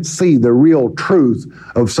they can't see the real truth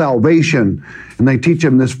of salvation, and they teach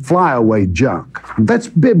them this flyaway junk. That's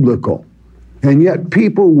biblical. And yet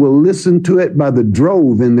people will listen to it by the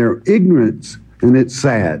drove in their ignorance, and it's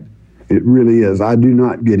sad. It really is. I do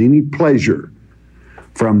not get any pleasure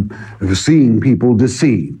from seeing people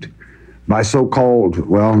deceived by so-called,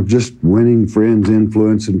 just winning friends,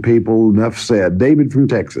 influencing people. Enough said. David from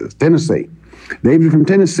Tennessee. David from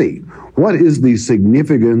Tennessee. What is the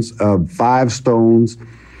significance of 5 stones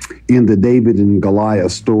in the David and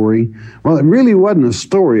Goliath story? Well, it really wasn't a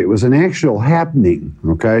story. It was an actual happening,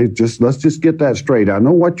 okay? Let's just get that straight. I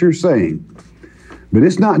know what you're saying, but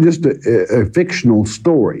it's not just a fictional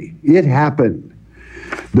story. It happened.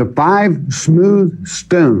 The 5 smooth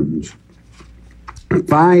stones,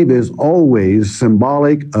 5 is always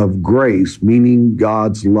symbolic of grace, meaning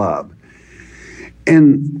God's love.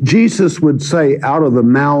 And Jesus would say, out of the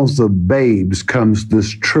mouths of babes comes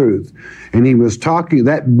this truth. And he was talking,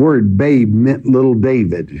 that word babe meant little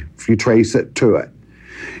David, if you trace it to it.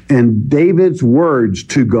 And David's words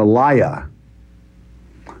to Goliath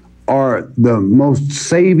are the most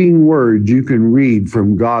saving words you can read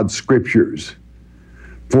from God's scriptures.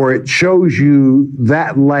 For it shows you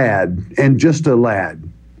that lad, and just a lad,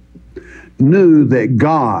 knew that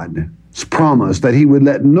God's promise that he would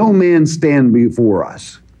let no man stand before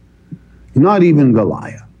us, not even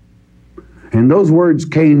Goliath. And those words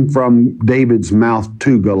came from David's mouth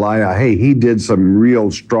to Goliath. Hey, he did some real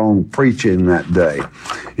strong preaching that day.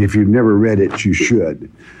 If you've never read it, you should.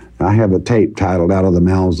 I have a tape titled Out of the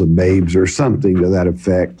Mouths of Babes or something to that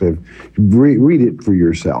effect. Read it for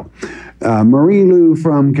yourself. Marie Lou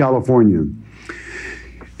from California.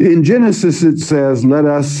 In Genesis it says, let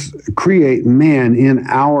us create man in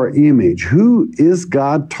our image. Who is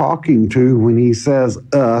God talking to when he says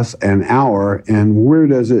us and our, and where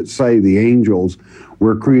does it say the angels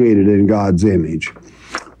were created in God's image?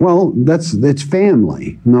 Well, that's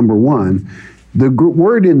family, number one. The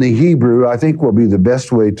word in the Hebrew, I think will be the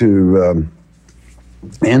best way to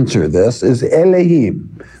answer this, is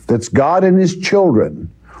Elohim. That's God and his children.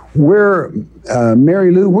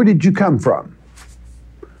 Mary Lou, where did you come from?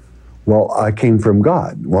 Well, I came from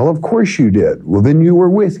God. Well, of course you did. Well, then you were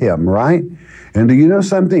with him, right? And do you know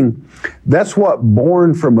something? That's what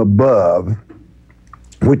born from above,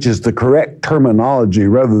 which is the correct terminology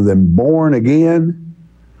rather than born again.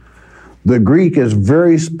 The Greek is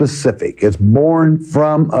very specific. It's born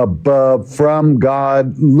from above, from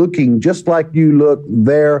God, looking just like you look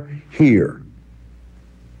there, here.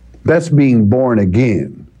 That's being born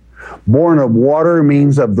again. Born of water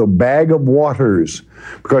means of the bag of waters.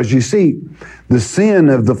 Because you see, the sin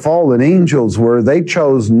of the fallen angels were they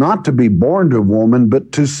chose not to be born to woman,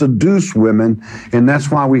 but to seduce women. And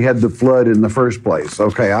that's why we had the flood in the first place.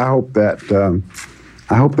 Okay, I hope that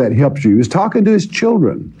helps you. He was talking to his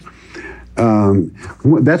children.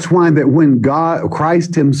 That's why that when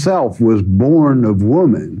Christ himself was born of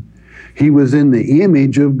woman, he was in the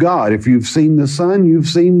image of God. If you've seen the Son, you've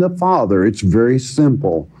seen the Father. It's very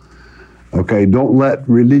simple. Okay, don't let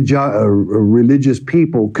religious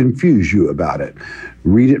people confuse you about it.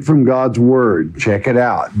 Read it from God's Word. Check it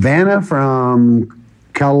out. Vanna from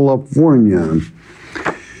California.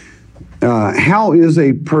 How is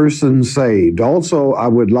a person saved? Also, I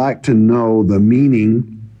would like to know the meaning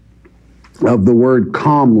of the word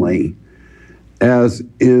calmly, as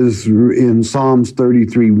is in Psalms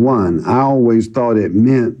 33:1. I always thought it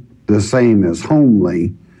meant the same as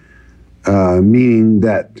homely, meaning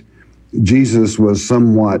that Jesus was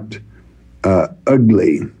somewhat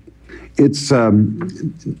ugly. It's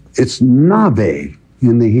nave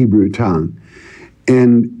in the Hebrew tongue,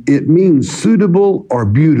 and it means suitable or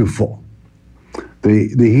beautiful. The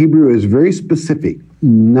Hebrew is very specific.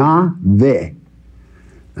 Nave.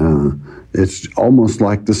 It's almost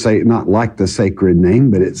like not like the sacred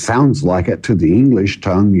name, but it sounds like it to the English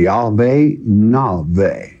tongue. Yahweh,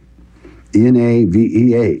 Nave,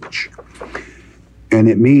 Naveh. And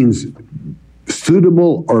it means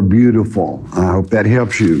suitable or beautiful. I hope that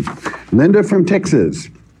helps you. Linda from Texas.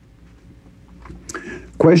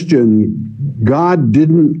 Question, God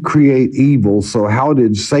didn't create evil, so how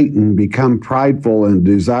did Satan become prideful and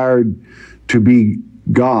desired to be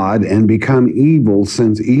God and become evil?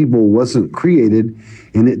 Since evil wasn't created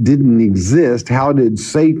and it didn't exist, how did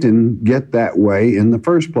Satan get that way in the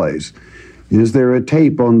first place? Is there a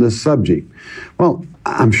tape on this subject? Well,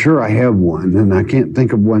 I'm sure I have one, and I can't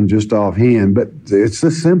think of one just offhand, but it's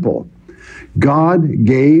this simple. God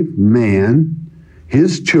gave man,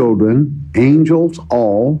 his children, angels,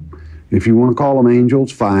 all. If you want to call them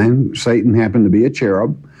angels, fine. Satan happened to be a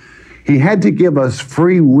cherub. He had to give us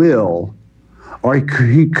free will, or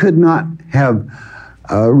he could not have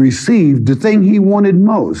received the thing he wanted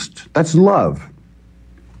most. That's love.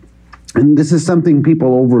 And this is something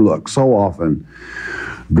people overlook so often.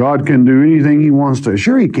 God can do anything he wants to.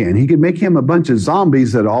 Sure he can. He could make him a bunch of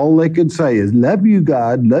zombies that all they could say is, love you,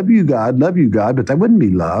 God, love you, God, love you, God, but that wouldn't be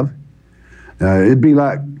love. It'd be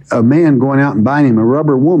like a man going out and buying him a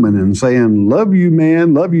rubber woman and saying, love you,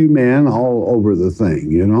 man, all over the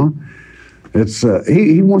thing, you know.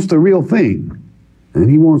 He wants the real thing, and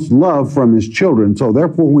he wants love from his children. So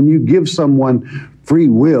therefore, when you give someone free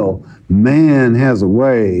will, man has a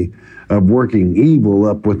way of working evil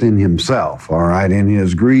up within himself, all right, in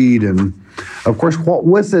his greed. And of course, what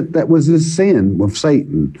was it that was his sin of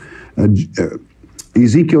Satan?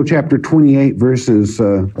 Ezekiel chapter 28, verses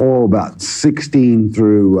about 16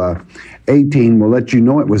 through 18 will let you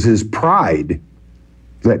know it was his pride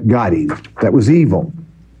that got him. That was evil.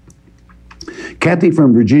 Kathy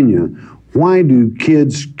from Virginia, why do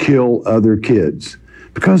kids kill other kids?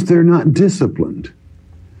 Because they're not disciplined.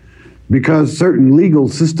 Because certain legal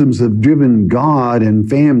systems have driven God and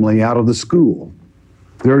family out of the school.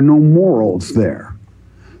 There are no morals there.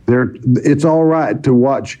 It's all right to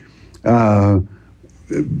watch horrid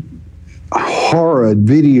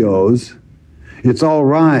videos. It's all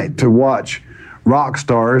right to watch rock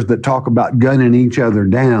stars that talk about gunning each other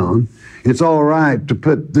down. It's all right to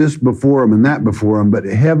put this before them and that before them, but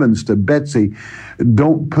heavens to Betsy,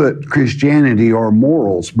 don't put Christianity or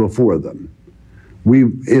morals before them.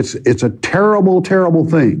 It's a terrible, terrible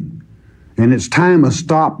thing, and it's time a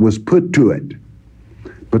stop was put to it.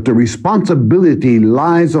 But the responsibility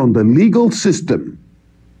lies on the legal system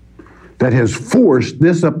that has forced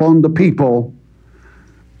this upon the people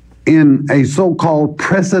in a so-called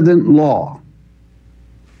precedent law,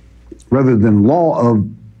 rather than law of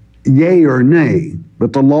yea or nay,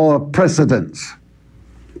 but the law of precedence.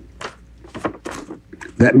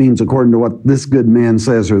 That means according to what this good man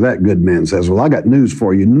says or that good man says. Well, I got news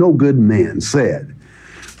for you. No good man said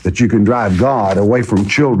that you can drive God away from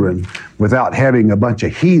children without having a bunch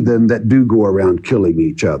of heathen that do go around killing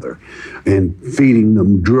each other and feeding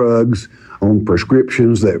them drugs on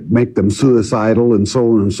prescriptions that make them suicidal and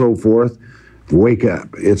so on and so forth. Wake up.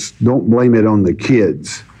 Don't blame it on the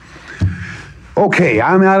kids. Okay,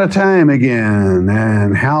 I'm out of time again,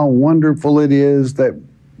 and how wonderful it is that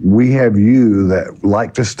we have you that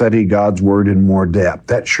like to study God's Word in more depth.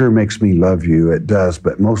 That sure makes me love you. It does,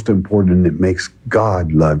 but most important, it makes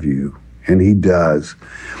God love you, and He does.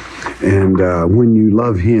 And when you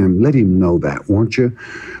love Him, let Him know that, won't you?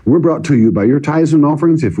 We're brought to you by your tithes and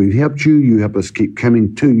offerings. If we've helped you, you help us keep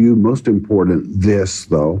coming to you. Most important, this,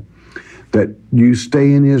 though, that you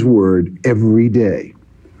stay in His Word every day.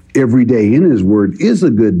 Every day in His Word is a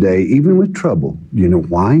good day, even with trouble. You know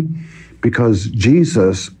why? Because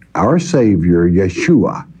Jesus, our Savior,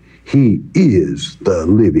 Yeshua, He is the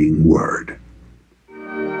living Word.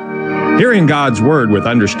 Hearing God's Word with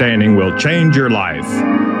understanding will change your life.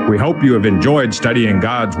 We hope you have enjoyed studying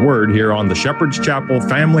God's Word here on the Shepherd's Chapel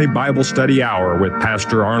Family Bible Study Hour with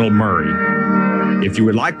Pastor Arnold Murray. If you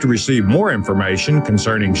would like to receive more information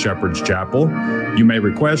concerning Shepherd's Chapel, you may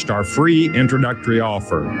request our free introductory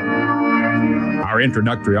offer. Our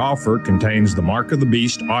introductory offer contains the Mark of the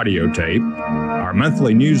Beast audio tape, our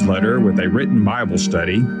monthly newsletter with a written Bible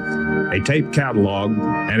study, a tape catalog,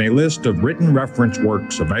 and a list of written reference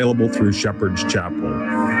works available through Shepherd's Chapel.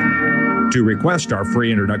 To request our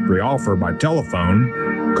free introductory offer by telephone,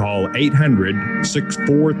 call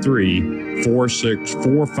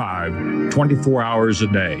 800-643-4645 24 hours a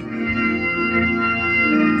day.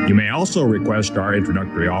 You may also request our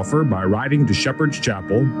introductory offer by writing to Shepherd's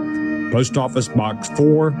Chapel, Post Office Box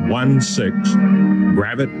 416,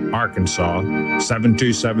 Gravette, Arkansas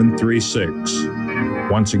 72736.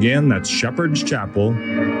 Once again, that's Shepherd's Chapel,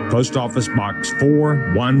 Post Office Box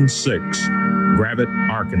 416, Gravette,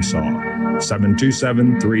 Arkansas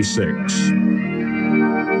 72736.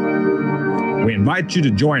 We invite you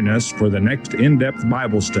to join us for the next in-depth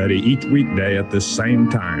Bible study each weekday at this same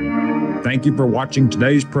time. Thank you for watching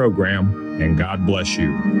today's program, and God bless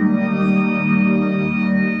you.